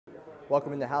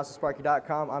Welcome into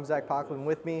HouseOfSparky.com. I'm Zac Pacleb, and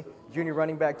with me, junior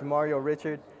running back Demario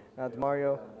Richard.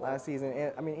 Demario, last season,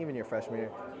 and I mean even your freshman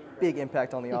year, big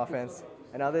impact on the offense.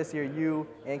 And now this year, you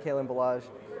and Kalen Balaj,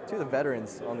 two of the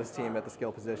veterans on this team at the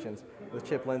skill positions, with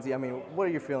Chip Lindsey. I mean, what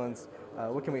are your feelings?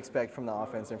 What can we expect from the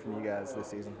offense and from you guys this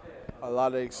season? A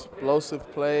lot of explosive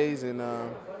plays and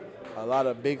a lot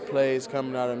of big plays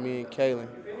coming out of me and Kalen.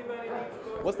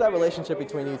 What's that relationship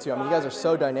between you two? I mean, you guys are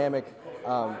so dynamic.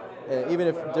 And even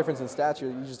if difference in stature,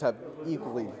 you just have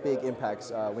equally big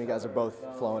impacts when you guys are both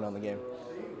flowing on the game.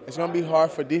 It's going to be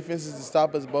hard for defenses to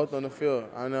stop us both on the field.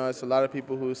 I know it's a lot of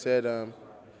people who said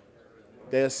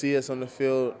they'll see us on the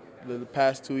field the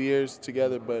past 2 years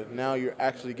together, but now you're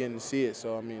actually getting to see it.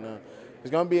 So, I mean,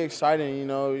 it's going to be exciting. You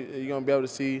know, you're going to be able to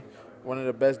see one of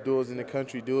the best duos in the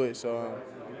country do it. So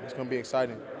it's going to be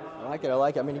exciting. I like it. I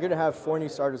like it. I mean, you're going to have 4 new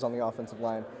starters on the offensive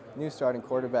line, new starting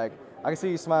quarterback. I can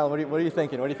see you smiling. What are you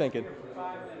thinking? What are you thinking?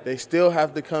 They still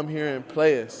have to come here and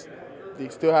play us. They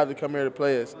still have to come here to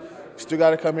play us. You still got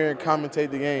to come here and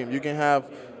commentate the game. You can have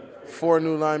 4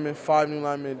 new linemen, 5 new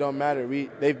linemen. It don't matter.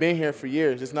 They've been here for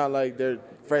years. It's not like they're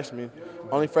freshmen.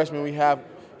 Only freshman we have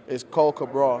is Cole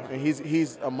Cabral, and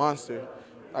he's a monster.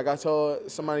 Like I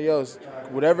told somebody else,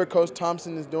 whatever Coach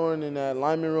Thompson is doing in that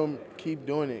lineman room, keep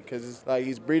doing it, because it's like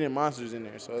he's breeding monsters in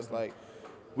there. So it's like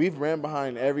we've ran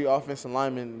behind every offensive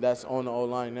lineman that's on the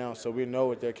O-line now, so we know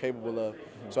what they're capable of.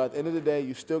 So at the end of the day,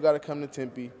 you still got to come to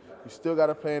Tempe. You still got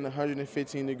to play in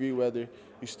 115-degree weather.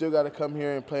 You still got to come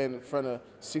here and play in front of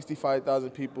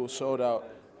 65,000 people sold out.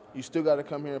 You still got to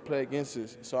come here and play against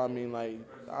us. So, I mean, like,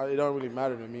 it don't really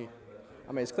matter to me.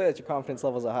 I mean, it's clear that your confidence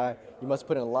levels are high. You must have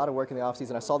put in a lot of work in the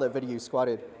offseason. I saw that video you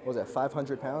squatted, what was that,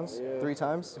 500 pounds? Yeah. 3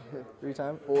 times? 3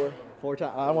 times? 4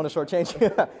 times. I don't want to shortchange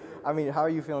you. I mean, how are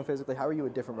you feeling physically? How are you a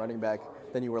different running back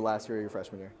than you were last year or your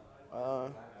freshman year? I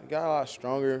got a lot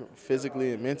stronger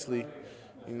physically and mentally.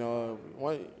 You know,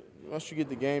 once you get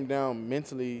the game down,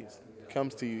 mentally it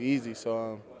comes to you easy.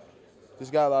 So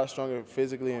just got a lot stronger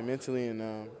physically and mentally,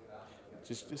 and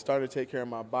just started to take care of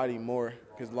my body more,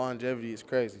 because longevity is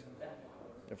crazy.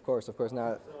 Of course.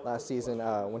 Now, last season,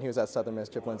 when he was at Southern Miss,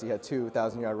 Chip Lindsey had 2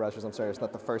 1,000-yard rushers. I'm sorry, it's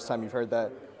not the first time you've heard that.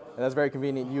 And that's very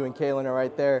convenient. You and Kalen are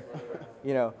right there.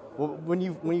 You know, when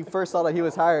you first saw that he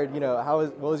was hired, you know,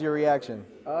 what was your reaction?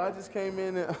 I just came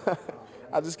in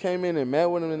and met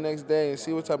with him the next day and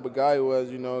see what type of guy he was,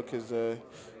 you know, because I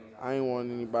didn't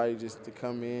want anybody just to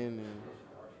come in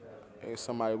and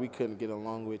somebody we couldn't get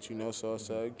along with, you know. So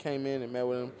I came in and met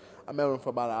with him. I met with him for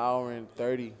about 1 hour and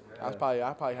 30. I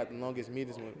probably had the longest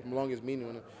meeting with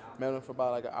him. Met with him for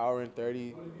about like 1 hour and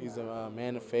 30. He's a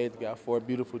man of faith. Got 4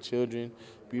 beautiful children,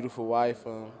 beautiful wife.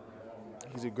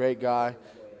 He's a great guy.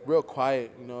 Real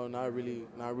quiet, you know, not really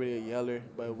a yeller,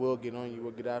 but we'll get on you.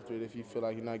 We'll get after it if you feel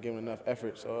like you're not giving enough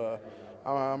effort. So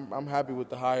I'm happy with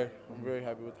the hire. I'm very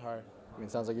happy with the hire. I mean,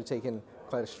 it sounds like you're taking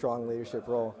quite a strong leadership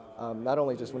role, not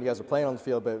only just when you guys were playing on the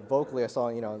field, but vocally. I saw,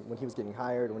 you know, when he was getting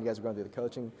hired, when you guys were going through the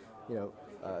coaching, you know,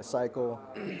 cycle,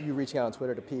 you reaching out on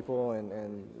Twitter to people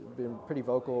and being pretty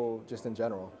vocal just in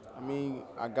general. I mean,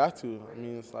 I got to. I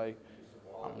mean, it's like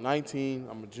I'm 19.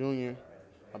 I'm a junior.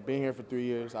 I've been here for 3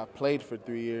 years. I played for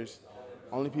 3 years.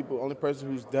 Only person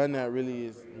who's done that really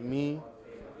is me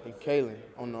and Kalen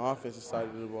on the offensive side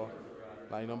of the ball.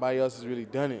 Like, nobody else has really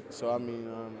done it. So, I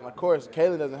mean, of course,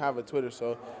 Kalen doesn't have a Twitter,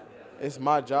 so it's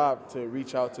my job to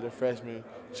reach out to the freshmen,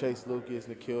 Chase Lucas,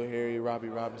 Nikhil Harry, Robbie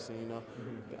Robinson, you know.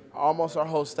 Almost our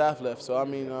whole staff left. So, I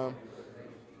mean, I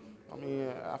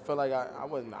felt like I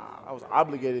was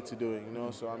obligated to do it, you know.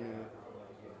 So, I mean,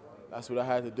 that's what I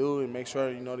had to do, and make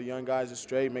sure, you know, the young guys are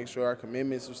straight, make sure our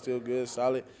commitments are still good,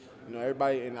 solid. You know,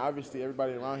 obviously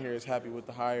everybody around here is happy with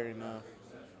the hire, and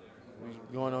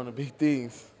we're going on to big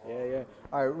things. Yeah.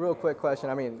 All right, real quick question.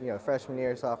 I mean, you know, freshman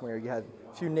year, sophomore year, you had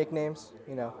a few nicknames,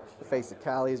 you know, the Face of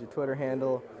Cali is your Twitter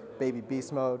handle, Baby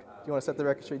Beast Mode. Do you want to set the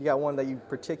record straight? You got one that you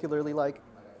particularly like?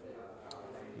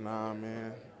 Nah,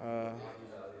 man.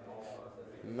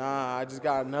 I just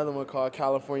got another one called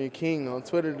California King on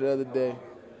Twitter the other day.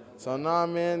 So, nah,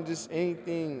 man, just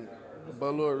anything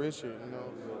but Lord Richard, you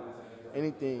know,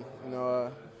 anything, you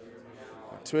know,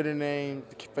 my Twitter name,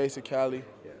 the Face of Cali,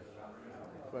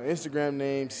 my Instagram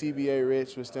name, CBA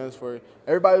Rich, which stands for,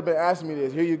 everybody's been asking me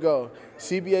this, here you go.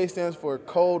 CBA stands for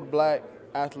Cold Black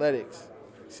Athletics,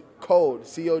 Cold,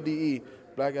 C-O-D-E,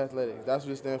 Black Athletics. That's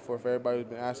what it stands for everybody who's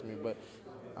been asking me, but,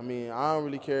 I mean, I don't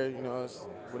really care, you know, it's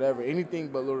whatever, anything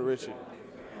but Lord Richard.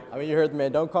 I mean, you heard the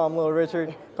man. Don't call him Little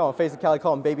Richard. Call him Face of Cali.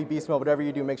 Call him Baby Beast Mode. Whatever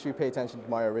you do, make sure you pay attention to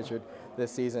Demario Richard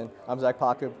this season. I'm Zac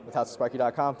Pacleb with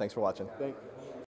HouseOfSparky.com. Thanks for watching. Thank you.